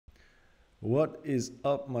What is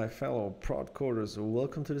up, my fellow prod coders?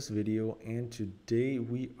 Welcome to this video, and today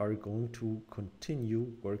we are going to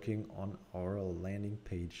continue working on our landing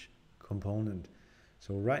page component.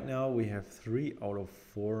 So right now we have 3 out of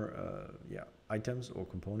 4 items or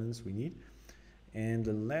components we need, and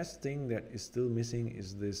the last thing that is still missing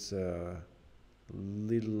is this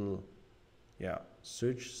little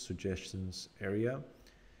search suggestions area.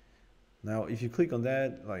 Now if you click on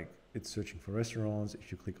that, like, it's searching for restaurants.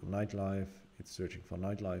 If you click on nightlife, it's searching for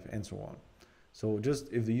nightlife, and so on. So just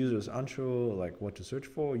if the user is unsure like what to search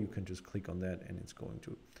for, you can just click on that and it's going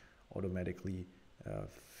to automatically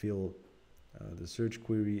fill the search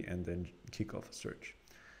query and then kick off a search.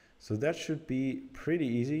 So that should be pretty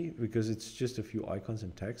easy because it's just a few icons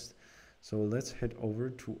and text. So let's head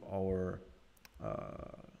over to our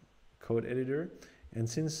code editor, and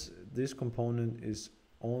since this component is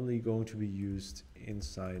only going to be used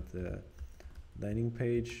inside the landing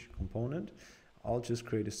page component, I'll just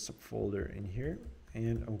create a subfolder in here,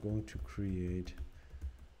 and I'm going to create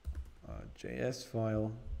a JS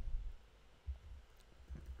file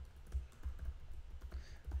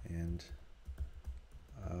and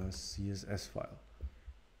a CSS file.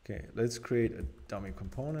 Okay, let's create a dummy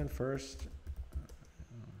component first.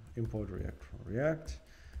 Import React from React.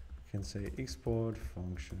 You can say export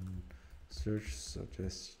function search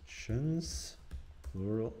suggestions,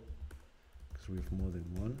 plural, because we have more than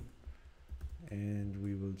one, and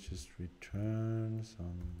we will just return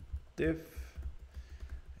some div,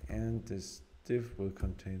 and this div will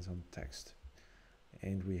contain some text,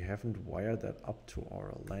 and we haven't wired that up to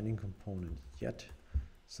our landing component yet,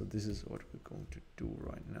 so this is what we're going to do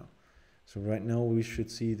right now. So right now we should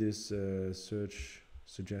see this search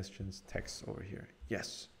suggestions text over here.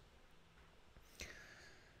 Yes.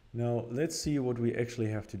 Now let's see what we actually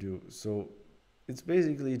have to do. So it's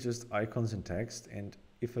basically just icons and text, and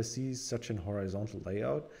if I see such an horizontal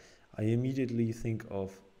layout, I immediately think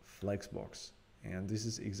of Flexbox, and this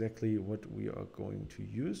is exactly what we are going to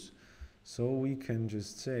use. So we can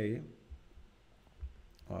just say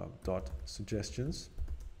dot suggestions,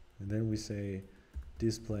 and then we say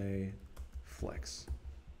display flex,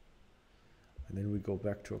 and then we go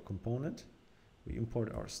back to a component, we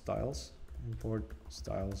import our styles, import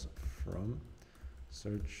styles from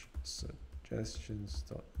search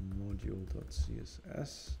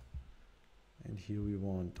suggestions.module.css, and here we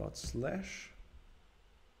want dot slash.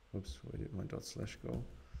 Oops, where did my dot slash go?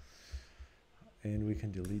 And we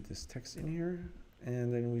can delete this text in here,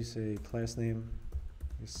 and then we say class name,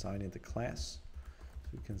 we assign it the class, so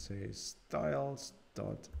we can say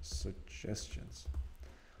styles.suggestions.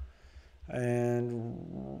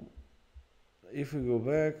 And if we go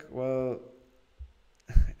back, well,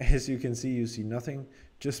 as you can see, you see nothing,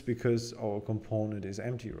 just because our component is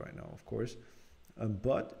empty right now, of course.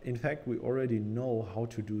 But in fact, we already know how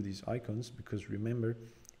to do these icons, because remember,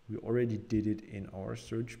 we already did it in our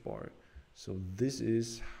search bar. So this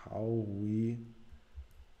is how we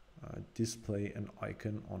display an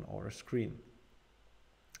icon on our screen.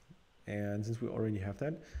 And since we already have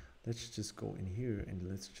that, let's just go in here and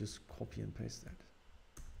let's just copy and paste that.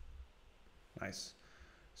 Nice.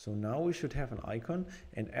 So now we should have an icon,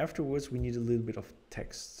 and afterwards we need a little bit of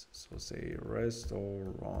text. So say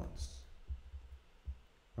restaurants.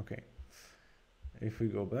 Okay. If we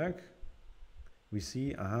go back, we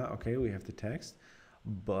see, okay, we have the text,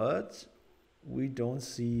 but we don't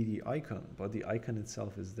see the icon, but the icon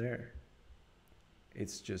itself is there.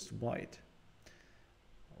 It's just white.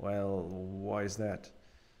 Well, why is that?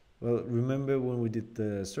 Well, remember when we did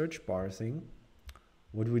the search bar thing,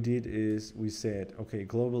 what we did is we said, okay,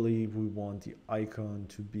 globally we want the icon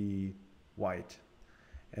to be white,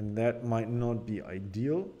 and that might not be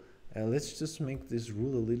ideal. Let's just make this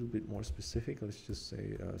rule a little bit more specific. Let's just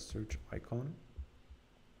say search icon.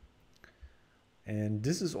 And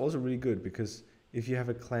this is also really good, because if you have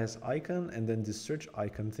a class icon and then this search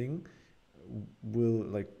icon thing will,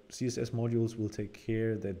 like, CSS modules will take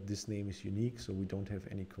care that this name is unique, so we don't have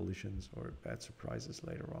any collisions or bad surprises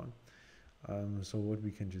later on. So what we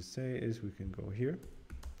can just say is we can go here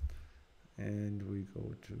and we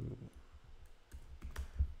go to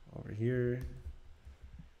over here,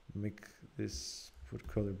 make this, put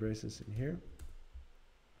curly braces in here.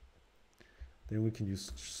 Then we can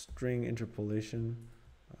use string interpolation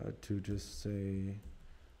to just say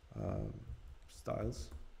styles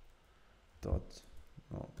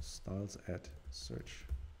at search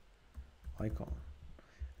icon.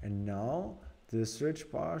 And now the search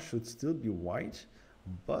bar should still be white,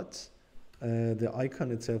 but the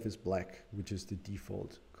icon itself is black, which is the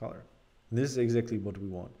default color. And this is exactly what we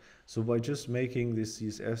want. So by just making this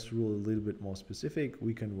CSS rule a little bit more specific,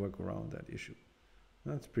 we can work around that issue.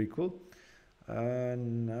 That's pretty cool.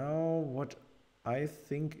 Now what I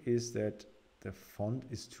think is that the font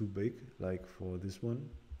is too big, like for this one.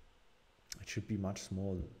 It should be much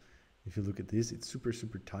smaller. If you look at this, it's super,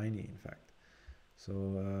 super tiny, in fact.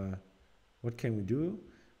 So what can we do?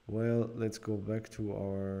 Well, let's go back to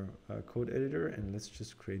our code editor and let's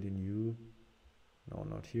just create a new, no,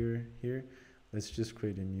 not here, here. Let's just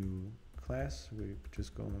create a new class. We're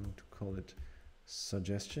just going to call it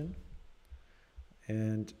suggestion.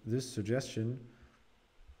 And this suggestion,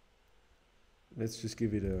 let's just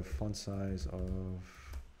give it a font size of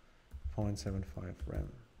 0.75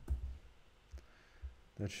 rem.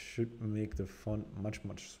 That should make the font much,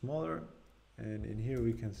 much smaller. And in here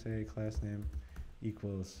we can say class name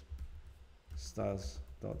equals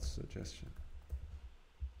styles.suggestion.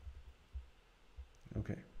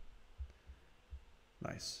 Okay.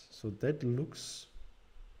 Nice. So that looks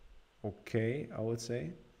okay, I would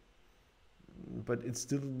say. But it's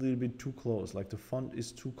still a little bit too close. Like the font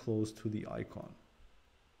is too close to the icon.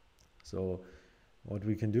 So what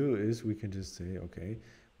we can do is we can just say, okay,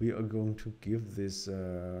 we are going to give this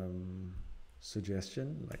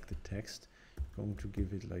suggestion, like the text, going to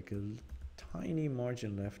give it like a tiny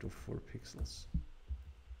margin left of 4 pixels.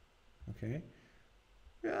 Okay.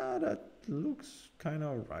 Yeah, that looks kind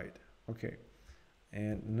of right. Okay.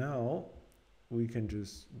 And now we can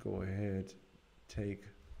just go ahead, take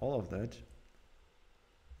all of that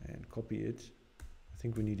and copy it. I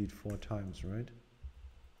think we need it 4 times, right?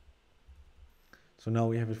 So now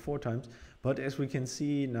we have it 4 times, but as we can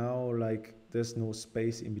see now, like there's no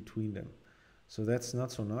space in between them. So that's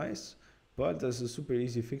not so nice, but there's a super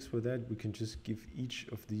easy fix for that. We can just give each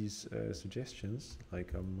of these suggestions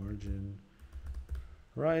like a margin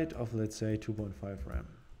right of, let's say, 2.5 rem.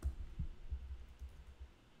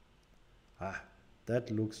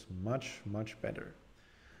 That looks much, much better.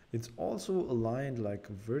 It's also aligned like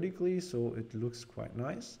vertically, so it looks quite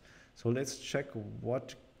nice. So let's check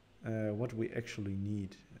what we actually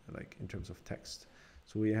need, like in terms of text.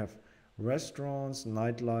 So we have restaurants,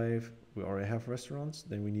 nightlife. We already have restaurants.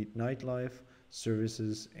 Then we need nightlife,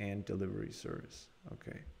 services, and delivery service.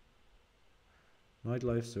 Okay.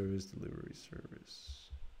 Nightlife, service, delivery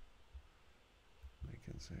service. I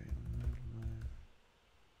can say nightlife.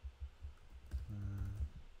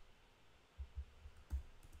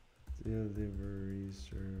 Delivery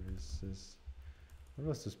services. What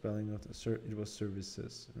was the spelling of the it was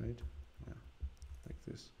services, right? Yeah, like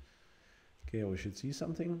this. Okay, we should see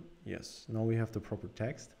something. Yes, now we have the proper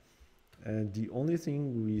text. The only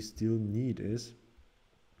thing we still need is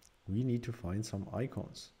we need to find some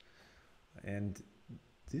icons. And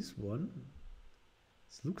this one,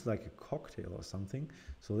 this looks like a cocktail or something.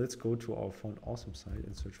 So let's go to our Font Awesome site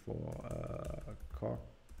and search for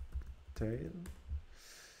cocktail.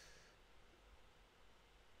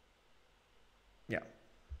 Yeah,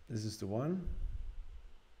 this is the one.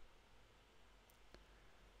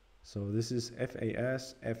 So this is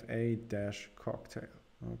FAS-FA-cocktail.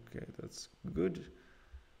 Okay, that's good.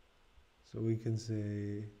 So we can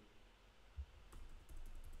say,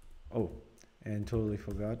 oh, and totally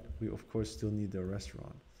forgot, we of course still need the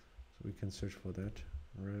restaurant. So we can search for that,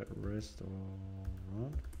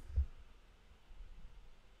 restaurant.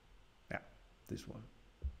 Yeah, this one.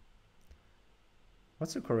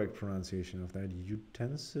 What's the correct pronunciation of that?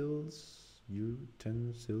 Utensils?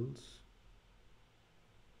 Utensils?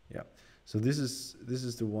 Yeah. So this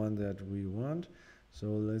is the one that we want. So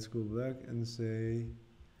let's go back and say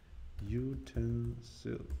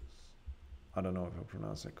utensils. I don't know if I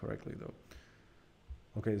pronounced that correctly though.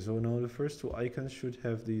 Okay, so now the first 2 icons should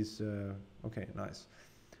have these. Okay, nice.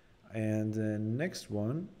 And the next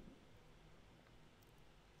one,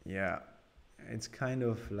 yeah, it's kind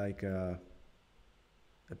of like a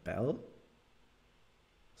bell,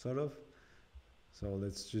 sort of. So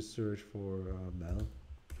let's just search for bell.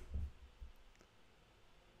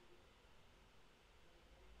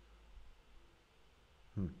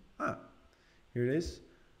 Here it is,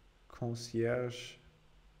 concierge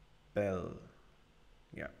bell.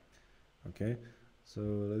 Yeah, okay. So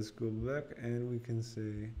let's go back and we can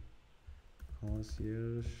say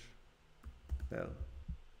concierge bell,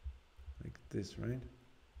 like this, right?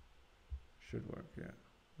 Should work, yeah.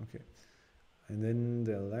 Okay. And then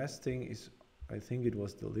the last thing is, I think it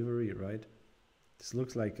was delivery, right? This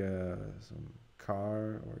looks like some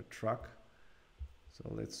car or a truck. So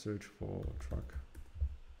let's search for truck.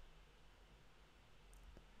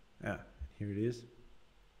 Yeah, here it is.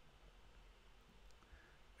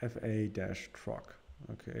 FA-truck.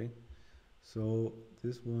 Okay. So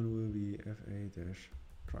this one will be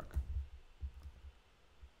fa-truck.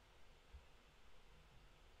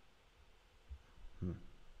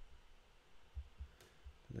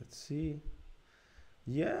 Let's see.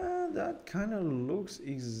 Yeah, that kind of looks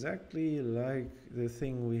exactly like the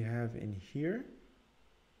thing we have in here.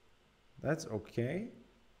 That's okay.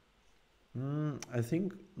 I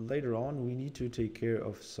think later on we need to take care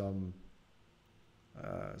of some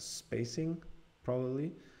spacing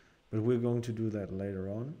probably, but we're going to do that later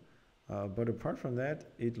on. But apart from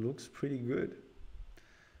that, it looks pretty good.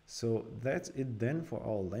 So that's it then for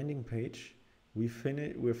our landing page.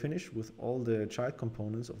 We're finished with all the child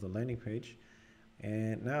components of the landing page.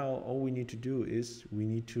 And now all we need to do is we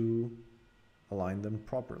need to align them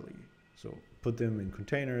properly. So put them in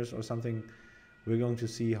containers or something. We're going to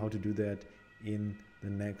see how to do that in the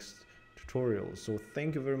next tutorial. So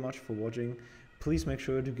thank you very much for watching. Please make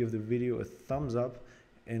sure to give the video a thumbs up,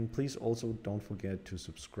 and please also don't forget to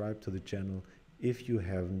subscribe to the channel if you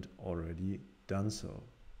haven't already done so.